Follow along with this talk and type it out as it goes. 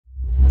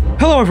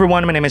Hello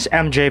everyone, my name is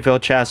MJ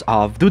Vilches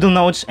of Doodle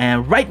Notes,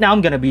 and right now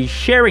I'm gonna be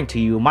sharing to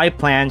you my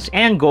plans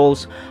and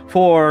goals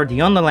for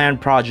the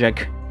Underland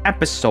Project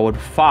episode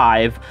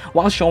 5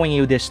 while showing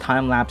you this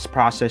time-lapse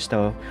process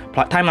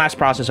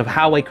of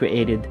how I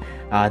created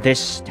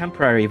this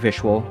temporary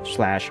visual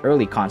 /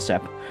 early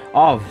concept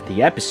of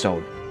the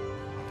episode.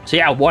 So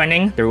yeah,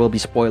 warning, there will be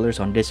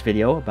spoilers on this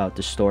video about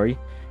the story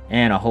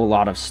and a whole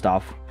lot of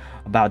stuff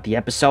about the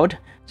episode.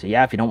 So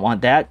yeah, if you don't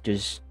want that,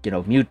 just,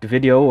 mute the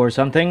video or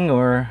something,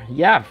 or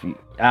yeah,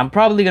 I'm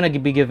probably gonna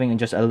be giving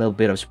just a little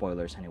bit of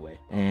spoilers anyway.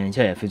 And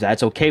yeah, if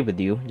that's okay with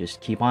you,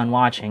 just keep on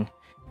watching,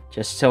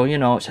 just so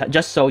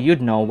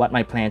you'd know what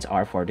my plans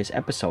are for this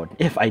episode,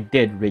 if I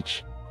did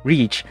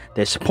reach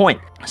this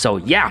point. So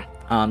yeah,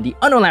 the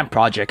Underland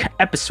Project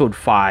episode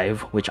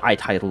 5, which I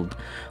titled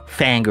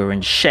Fangor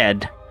and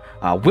Shed,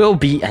 will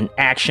be an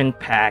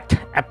action-packed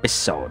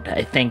episode.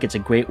 I think it's a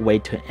great way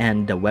to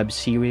end the web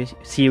series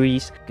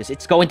because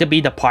it's going to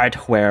be the part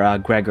where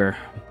Gregor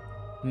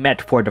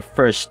met for the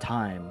first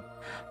time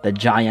the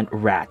giant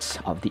rats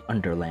of the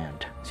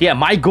Underland. So yeah,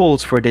 my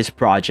goals for this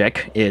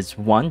project is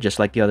 1, just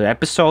like the other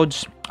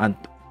episodes,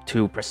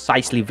 to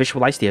precisely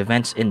visualize the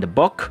events in the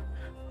book.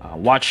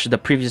 Watch the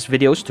previous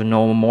videos to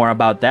know more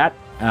about that.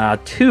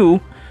 2,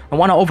 I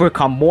want to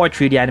overcome more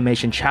 3D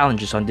animation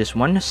challenges on this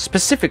one.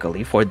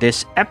 Specifically for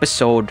this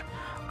episode,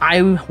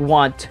 I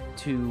want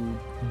to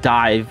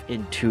dive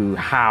into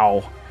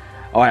how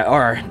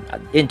or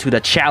into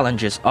the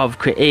challenges of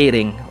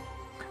creating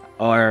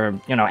or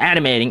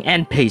animating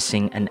and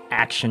pacing an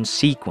action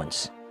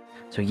sequence.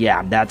 So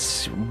yeah,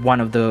 that's one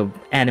of the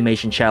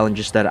animation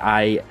challenges that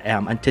I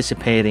am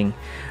anticipating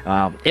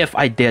if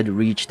I did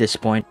reach this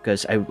point,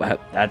 because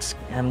that's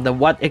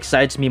what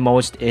excites me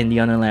most in the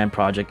Underland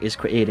Project is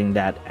creating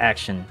that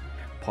action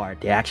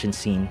part, the action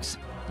scenes,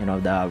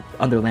 the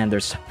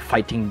Underlanders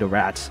fighting the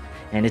rats,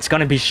 and it's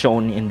gonna be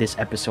shown in this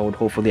episode.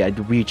 Hopefully I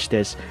reach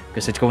this,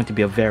 because it's going to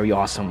be a very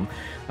awesome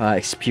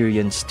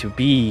experience to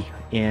be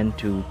in,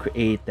 to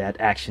create that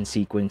action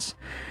sequence.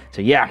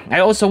 So yeah,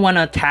 I also want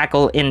to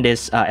tackle in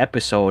this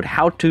episode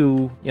how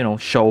to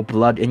show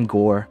blood and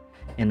gore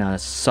in a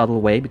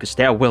subtle way, because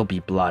there will be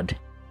blood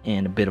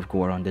and a bit of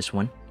gore on this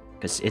one,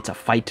 because it's a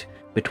fight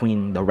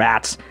between the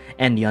rats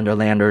and the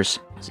Underlanders.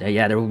 So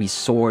yeah, there will be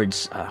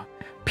swords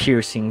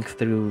piercing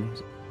through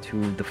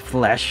to the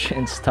flesh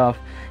and stuff,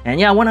 and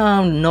yeah, I want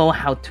to know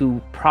how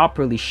to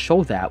properly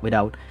show that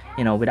without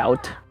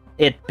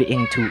it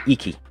being too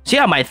icky. So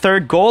yeah, my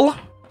third goal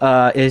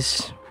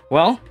is,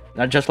 well,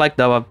 just like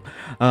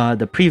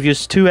the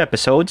previous 2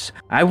 episodes,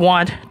 I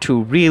want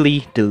to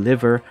really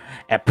deliver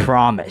a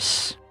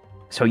promise.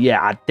 So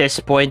yeah, at this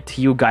point,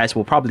 you guys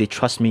will probably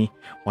trust me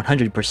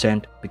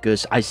 100%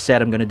 because I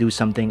said I'm gonna do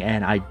something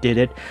and I did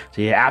it.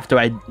 So yeah, after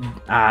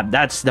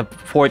that's the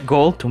 4th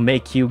goal, to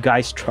make you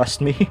guys trust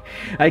me,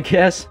 I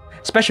guess.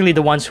 Especially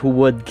the ones who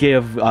would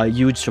give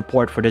huge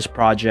support for this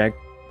project,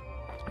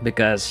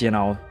 because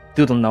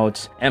Doodle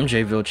Notes,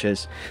 MJ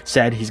Vilches,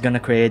 said he's gonna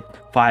create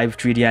 5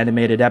 3D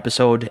animated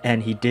episode,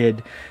 and he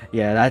did.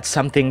 Yeah, that's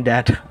something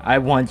that I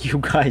want you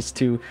guys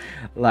to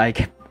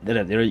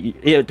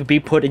to be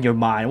put in your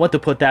mind. I want to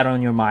put that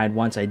on your mind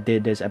once I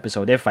did this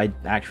episode, if I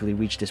actually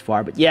reach this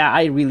far. But yeah,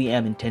 I really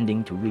am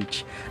intending to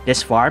reach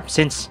this far,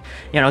 since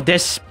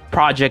this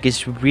project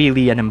is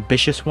really an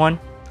ambitious one.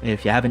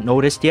 If you haven't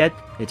noticed yet,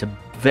 it's a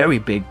very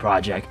big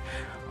project.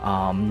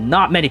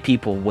 Not many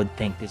people would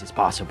think this is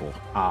possible.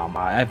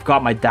 I've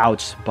got my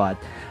doubts, but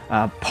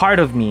part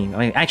of me,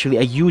 actually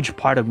a huge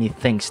part of me,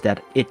 thinks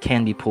that it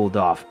can be pulled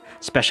off,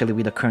 especially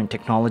with the current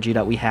technology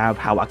that we have,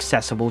 how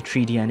accessible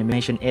 3D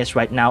animation is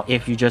right now.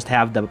 If you just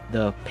have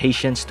the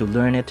patience to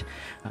learn it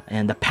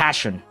and the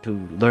passion to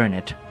learn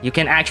it, you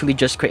can actually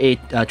just create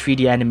a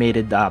 3D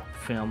animated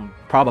film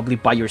probably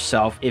by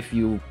yourself, if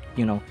you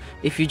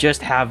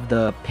just have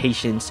the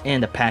patience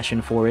and the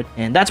passion for it.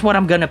 And that's what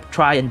I'm gonna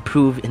try and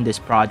prove in this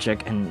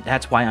project, and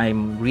that's why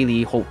I'm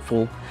really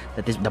hopeful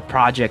that the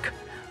project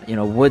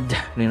would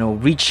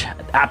reach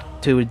up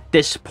to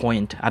this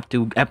point, up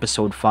to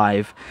episode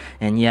 5.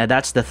 And yeah,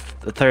 that's the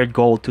 3rd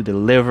goal, to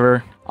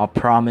deliver a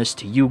promise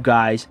to you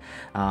guys,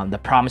 the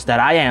promise that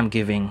I am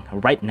giving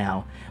right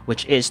now,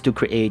 which is to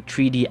create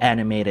 3D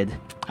animated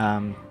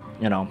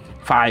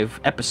 5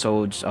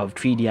 episodes of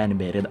 3D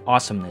animated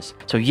awesomeness.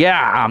 So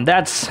yeah,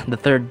 that's the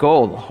 3rd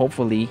goal.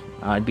 Hopefully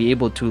I'd be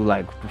able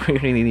to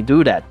really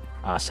do that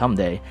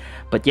someday.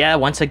 But yeah,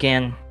 once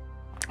again,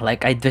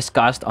 like I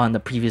discussed on the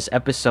previous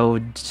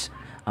episodes,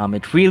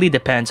 it really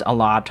depends a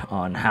lot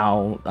on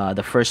how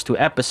the first 2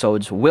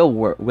 episodes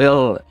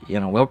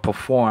will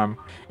perform,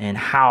 and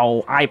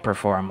how I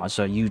perform as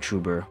a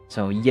YouTuber.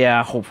 So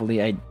yeah,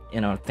 hopefully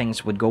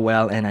things would go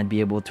well and I'd be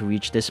able to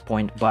reach this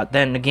point. But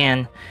then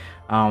again,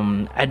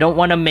 I don't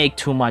want to make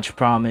too much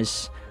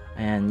promise,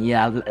 and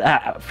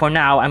yeah, for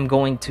now I'm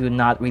going to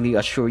not really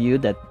assure you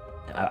that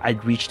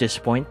I'd reach this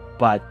point,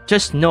 but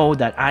just know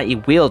that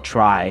I will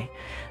try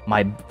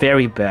my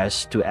very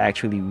best to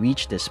actually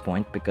reach this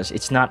point, because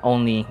it's not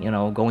only, you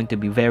know, going to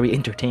be very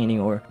entertaining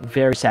or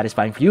very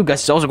satisfying for you guys,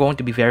 it's also going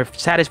to be very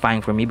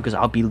satisfying for me, because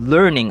I'll be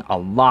learning a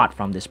lot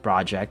from this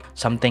project,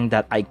 something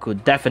that I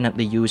could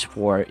definitely use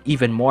for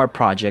even more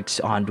projects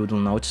on Doodle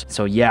Notes.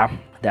 So yeah,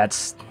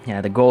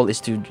 the goal is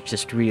to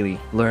just really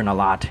learn a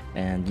lot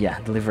and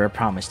deliver a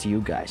promise to you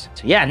guys.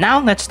 So yeah,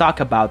 now let's talk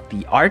about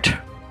the art.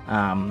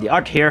 The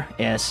art here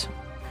is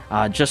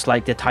just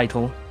like the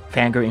title,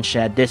 Fangor and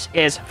Shed. This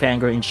is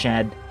Fangor and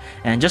Shed,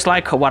 and just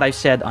like what I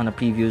said on the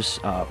previous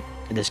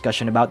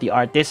discussion about the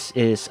art, this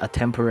is a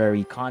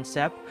temporary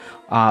concept.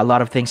 A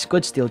lot of things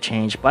could still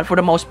change, but for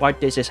the most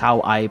part, this is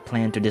how I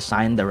plan to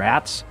design the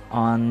rats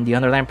on the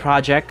Underland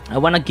project. I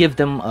want to give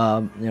them,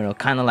 you know,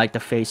 kind of like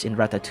the face in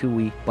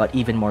Ratatouille, but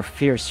even more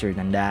fiercer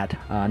than that.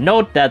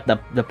 Note that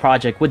the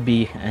project would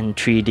be in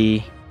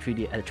 3D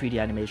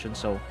animation,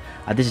 so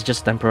this is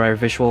just temporary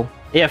visual.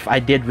 If I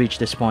did reach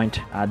this point,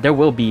 there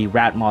will be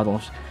rat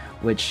models,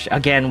 which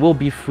again will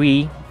be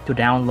free to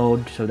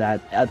download, so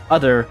that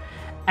other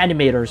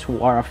animators who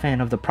are a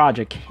fan of the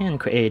project can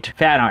create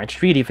fan arts,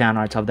 3D fan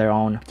arts of their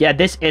own. Yeah,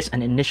 this is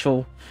an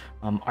initial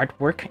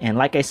artwork, and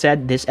like I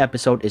said, this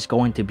episode is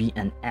going to be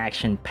an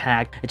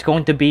action-packed. It's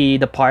going to be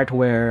the part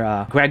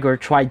where Gregor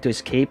tried to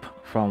escape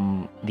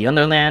from the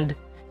Underland.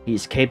 He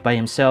escaped by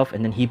himself,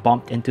 and then he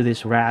bumped into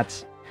these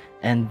rats,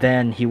 and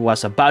then he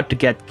was about to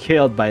get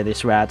killed by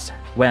these rats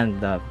when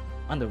the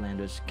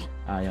Underland was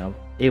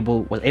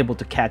able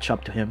to catch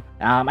up to him.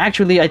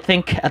 Actually, I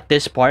think at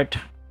this part,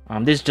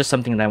 this is just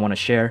something that I want to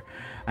share,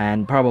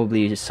 and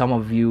probably some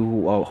of you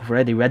who have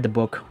already read the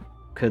book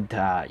could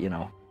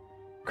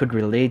could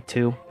relate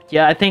to.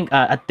 Yeah, I think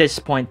at this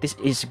point, this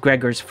is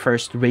Gregor's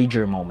first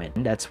rager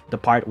moment. That's the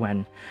part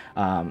when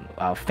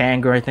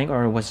Fangor, I think,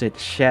 or was it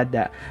Shed,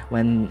 that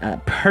when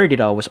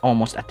Perdita was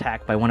almost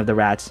attacked by one of the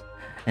rats,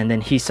 and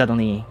then he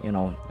suddenly, you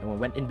know,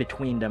 went in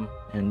between them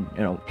and,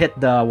 you know, hit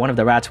one of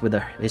the rats with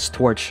his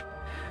torch.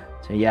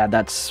 So yeah,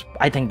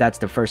 I think that's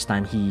the first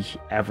time he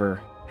ever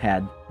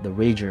had the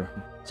rager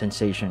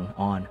sensation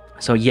on.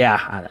 So yeah,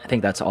 I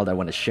think that's all that I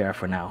want to share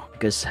for now,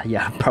 because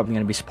yeah, I'm probably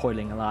gonna be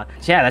spoiling a lot.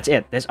 So yeah, that's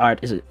it. This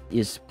art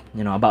is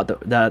you know, about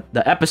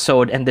the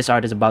episode, and this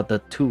art is about the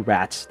two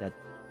rats that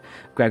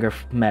Gregor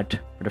met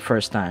for the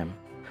first time,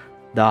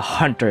 the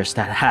hunters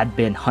that had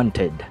been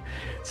hunted.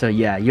 So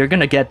yeah, you're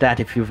gonna get that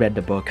if you read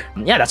the book.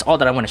 Yeah, that's all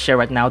that I want to share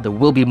right now. There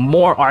will be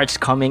more arts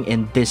coming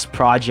in this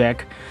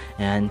project,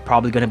 and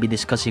probably gonna be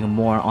discussing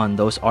more on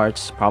those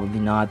arts, probably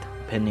not,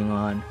 depending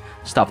on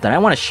stuff that I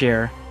want to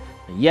share.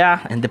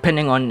 Yeah, and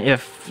depending on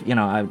if, you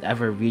know, I've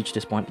ever reached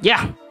this point.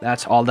 Yeah,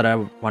 that's all that I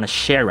want to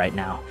share right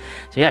now.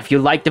 So yeah, if you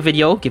liked the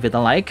video, give it a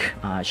like,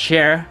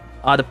 share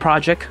the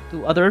project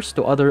to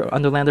other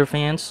Underlander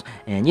fans,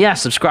 and yeah,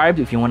 subscribe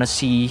if you want to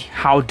see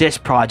how this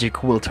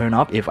project will turn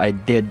up. If I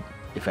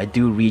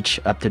do reach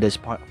up to this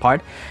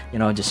part, you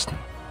know, just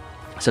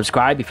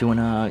subscribe if you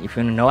wanna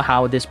know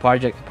how this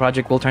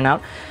project will turn out.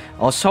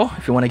 Also,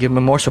 if you want to give me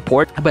more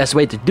support, the best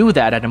way to do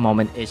that at the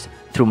moment is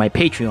through my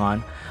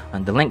Patreon,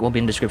 and the link will be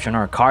in the description,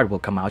 or a card will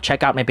come out.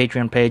 Check out my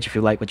Patreon page if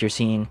you like what you're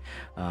seeing.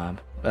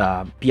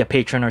 Be a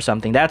patron or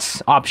something.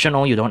 That's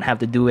optional. You don't have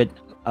to do it.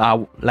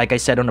 Like I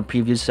said on the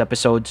previous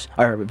episodes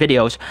or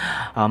videos,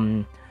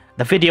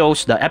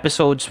 the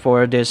episodes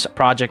for this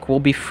project will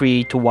be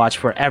free to watch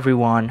for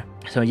everyone.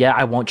 So yeah,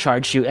 I won't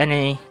charge you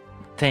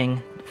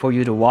anything for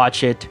you to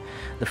watch it.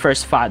 The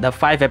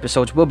five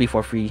episodes will be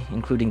for free,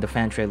 including the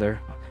fan trailer.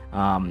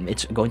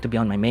 It's going to be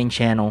on my main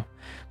channel.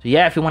 So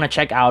yeah, if you want to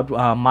check out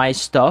my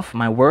stuff,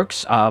 my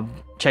works,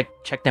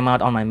 check them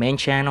out on my main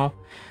channel.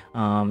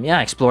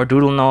 Yeah, explore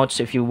Doodle Notes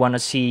if you want to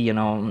see, you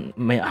know,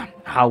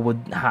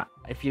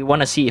 if you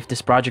want to see if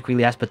this project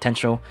really has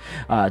potential.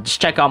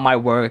 Just check out my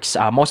works.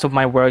 Most of the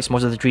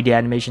 3D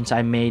animations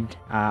I made,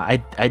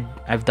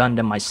 I've done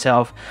them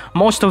myself.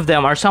 Some of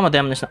them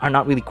are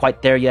not really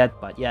quite there yet,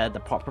 but yeah, the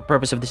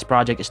purpose of this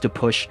project is to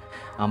push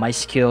my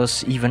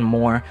skills even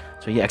more.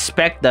 So yeah,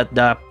 expect that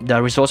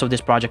the results of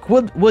this project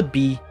would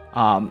be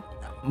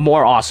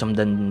more awesome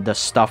than the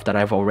stuff that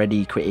I've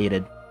already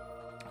created.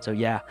 So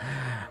yeah,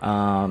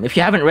 if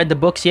you haven't read the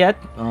books yet,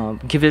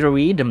 give it a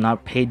read. I'm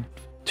not paid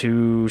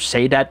to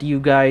say that to you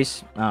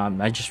guys.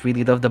 I just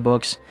really love the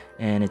books,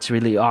 and it's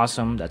really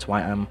awesome. That's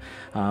why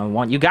I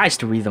want you guys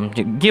to read them.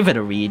 Give it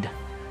a read.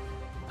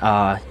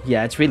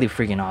 Yeah, it's really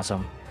freaking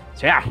awesome.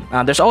 So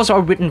yeah, there's also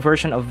a written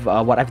version of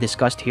what I've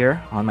discussed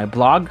here on my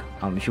blog.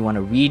 If you want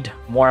to read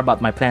more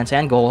about my plans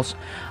and goals,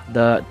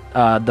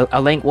 a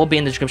link will be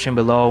in the description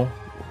below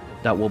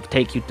that will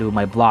take you to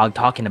my blog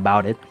talking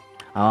about it.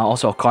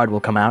 Also, a card will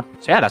come out.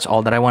 So yeah, that's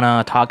all that I want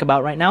to talk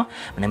about right now.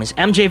 My name is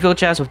MJ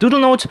Vilchas of Doodle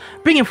Notes,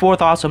 bringing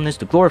forth awesomeness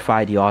to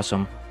glorify the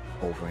awesome.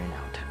 Over and out.